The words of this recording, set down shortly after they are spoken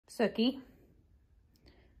Sookie.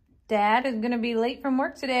 Dad is gonna be late from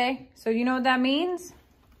work today. So you know what that means?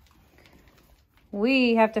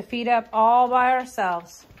 We have to feed up all by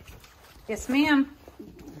ourselves. Yes, ma'am.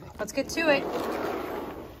 Let's get to it.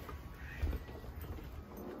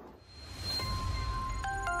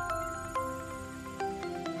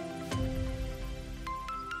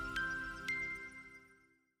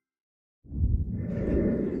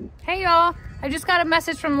 Hey y'all, I just got a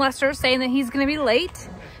message from Lester saying that he's gonna be late.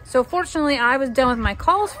 So fortunately I was done with my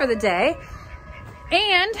calls for the day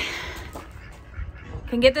and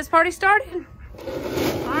can get this party started.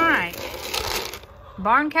 All right,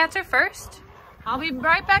 barn cats are first. I'll be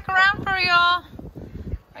right back around for y'all.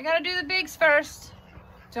 I gotta do the bigs first.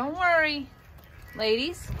 Don't worry,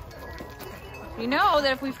 ladies. You know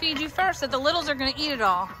that if we feed you first that the littles are gonna eat it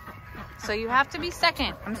all. So you have to be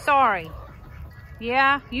second, I'm sorry.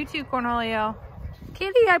 Yeah, you too, Cornelio.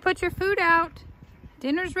 Kitty, I put your food out.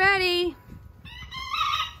 Dinner's ready.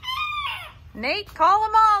 Nate, call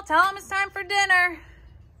them all. Tell them it's time for dinner.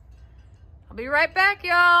 I'll be right back,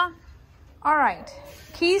 y'all. All right,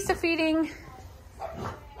 keys to feeding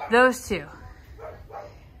those two.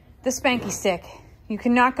 The Spanky stick. You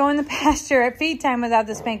cannot go in the pasture at feed time without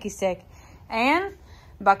the Spanky stick. And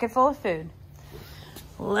a bucket full of food.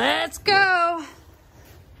 Let's go.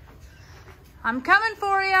 I'm coming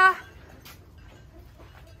for ya.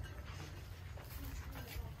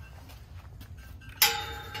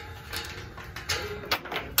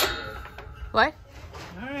 What?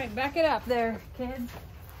 All right, back it up there, kids.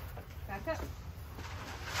 Back up.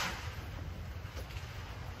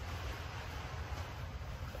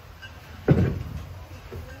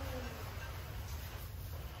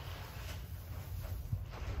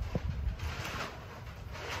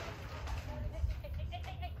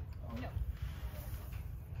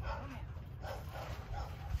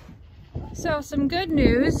 So some good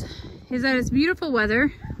news is that it's beautiful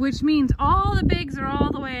weather, which means all the bigs are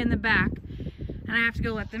all the way in the back and I have to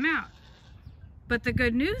go let them out. But the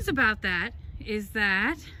good news about that is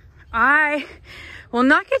that I will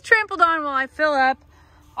not get trampled on while I fill up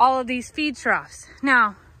all of these feed troughs.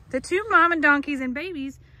 Now, the two mama donkeys and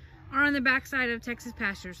babies are on the backside of Texas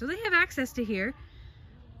pasture, so they have access to here,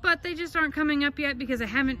 but they just aren't coming up yet because I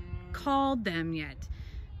haven't called them yet.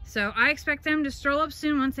 So I expect them to stroll up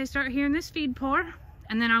soon once they start hearing this feed pour,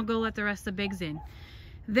 and then I'll go let the rest of the bigs in.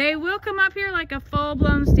 They will come up here like a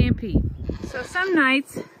full-blown stampede. So some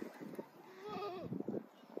nights,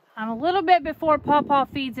 I'm a little bit before Pawpaw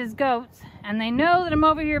feeds his goats, and they know that I'm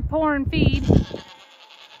over here pouring feed,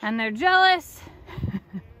 and they're jealous,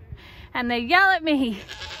 and they yell at me.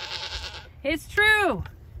 It's true.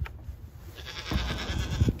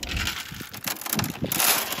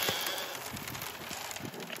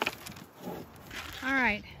 All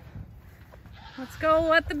right, let's go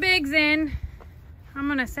let the bigs in. I'm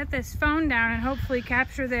gonna set this phone down and hopefully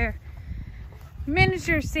capture their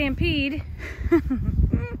miniature stampede.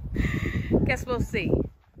 Guess we'll see.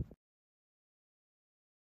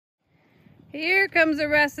 Here comes the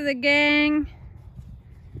rest of the gang.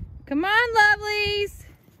 Come on, lovelies.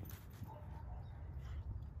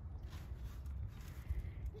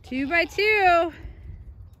 2 by 2.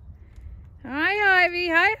 Hi, Ivy.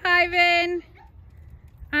 Hi, Ivan.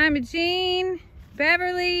 I'm Jean,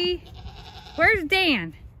 Beverly. Where's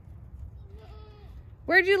Dan?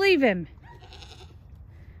 Where'd you leave him?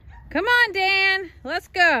 Come on, Dan. Let's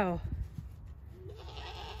go.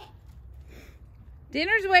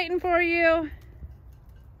 Dinner's waiting for you.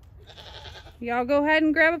 Y'all go ahead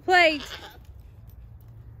and grab a plate.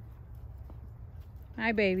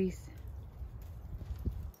 Hi, babies.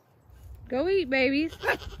 Go eat, babies.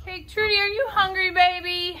 Hey, Trudy, are you hungry,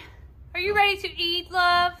 baby? Are you ready to eat,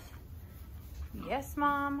 love? Yes,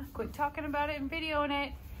 Mom. Quit talking about it and videoing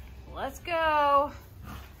it. Let's go.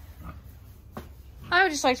 I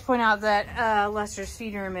would just like to point out that Lester's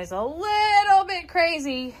feeding room is a little bit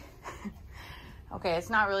crazy. Okay, it's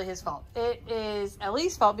not really his fault. It is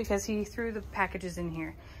Ellie's fault because he threw the packages in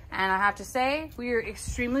here. And I have to say, we are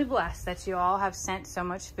extremely blessed that you all have sent so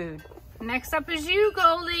much food. Next up is you,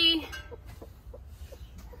 Goldie.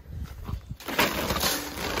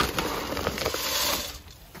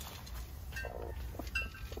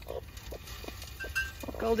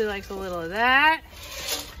 Goldie likes a little of that.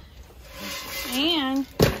 And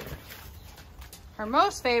her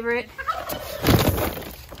most favorite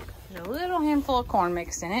is a little handful of corn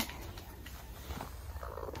mixed in it.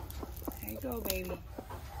 There you go, baby.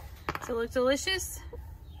 Does it look delicious?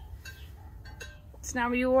 It's not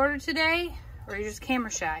what you ordered today, or you're just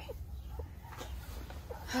camera shy?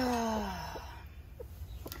 I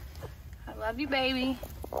love you, baby.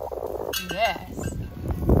 Yes.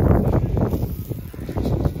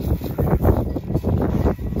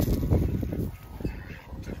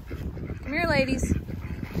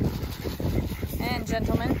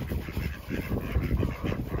 gentlemen.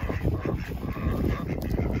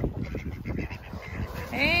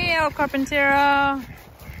 Hey, El Carpintero.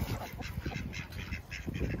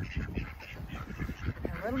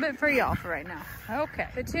 A little bit for y'all for right now. Okay.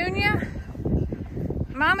 Petunia,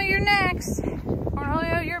 Mama, you're next.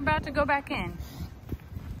 Cornholio, you're about to go back in.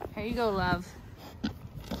 Here you go, love.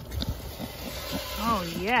 Oh,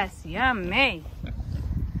 yes, yummy.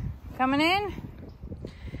 Coming in.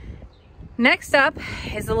 Next up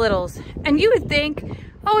is the littles. And you would think,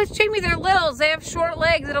 oh, it's Jamie, they're littles. They have short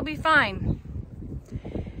legs, it'll be fine.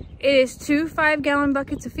 It is 2 5-gallon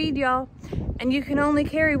buckets of feed, y'all. And you can only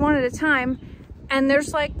carry one at a time. And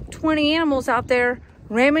there's like 20 animals out there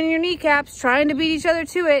ramming your kneecaps, trying to beat each other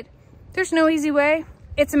to it. There's no easy way.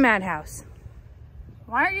 It's a madhouse.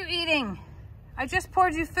 Why are you eating? I just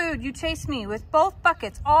poured you food. You chased me with both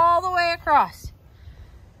buckets all the way across.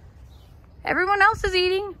 Everyone else is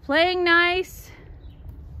eating, playing nice.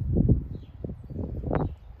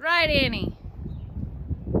 Right, Annie?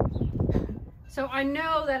 So I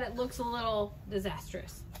know that it looks a little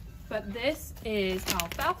disastrous, but this is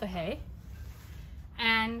alfalfa hay,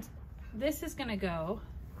 and this is gonna go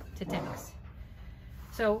to Tex.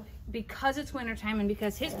 So because it's wintertime and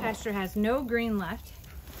because his pasture has no green left,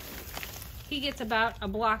 he gets about a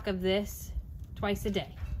block of this twice a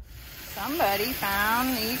day. Somebody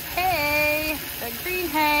found these hay, the green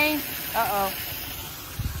hay. Uh-oh.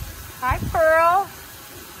 Hi, Pearl.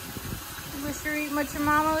 You wish you were eating what your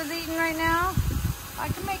mama was eating right now? I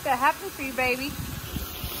can make that happen for you, baby.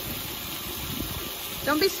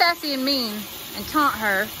 Don't be sassy and mean and taunt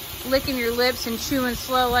her, licking your lips and chewing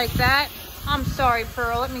slow like that. I'm sorry,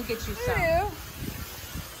 Pearl. Let me get you some. That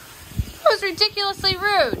was ridiculously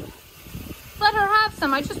rude. Let her have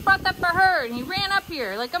some. I just brought that for her, and he ran up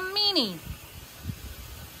here like a meanie.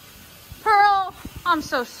 Pearl, I'm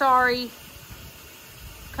so sorry.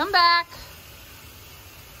 Come back.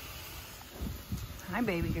 Hi,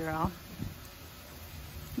 baby girl.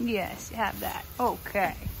 Yes, have that.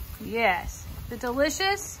 Okay. Yes. Is it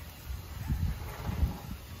delicious?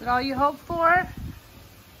 Is it all you hoped for?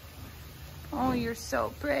 Oh, you're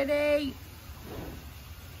so pretty.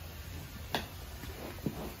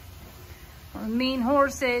 Mean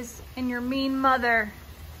horses and your mean mother.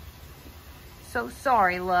 So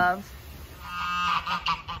sorry, love.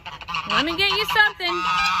 Let me get you something.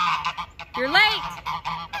 You're late.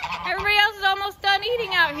 Everybody else is almost done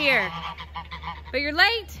eating out here. But you're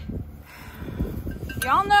late.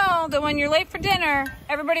 Y'all know that when you're late for dinner,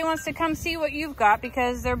 everybody wants to come see what you've got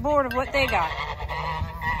because they're bored of what they got.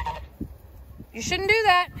 You shouldn't do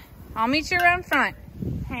that. I'll meet you around front.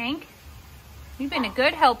 Hank, you've been a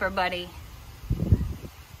good helper, buddy.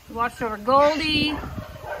 You watched over Goldie.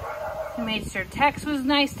 You made sure Tex was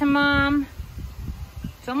nice to Mom.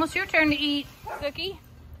 It's almost your turn to eat, Sookie.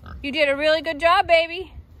 You did a really good job,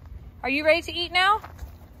 baby. Are you ready to eat now?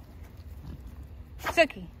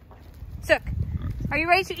 Sookie. Sook. Are you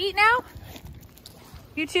ready to eat now?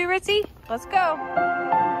 You too, Ritzy? Let's go.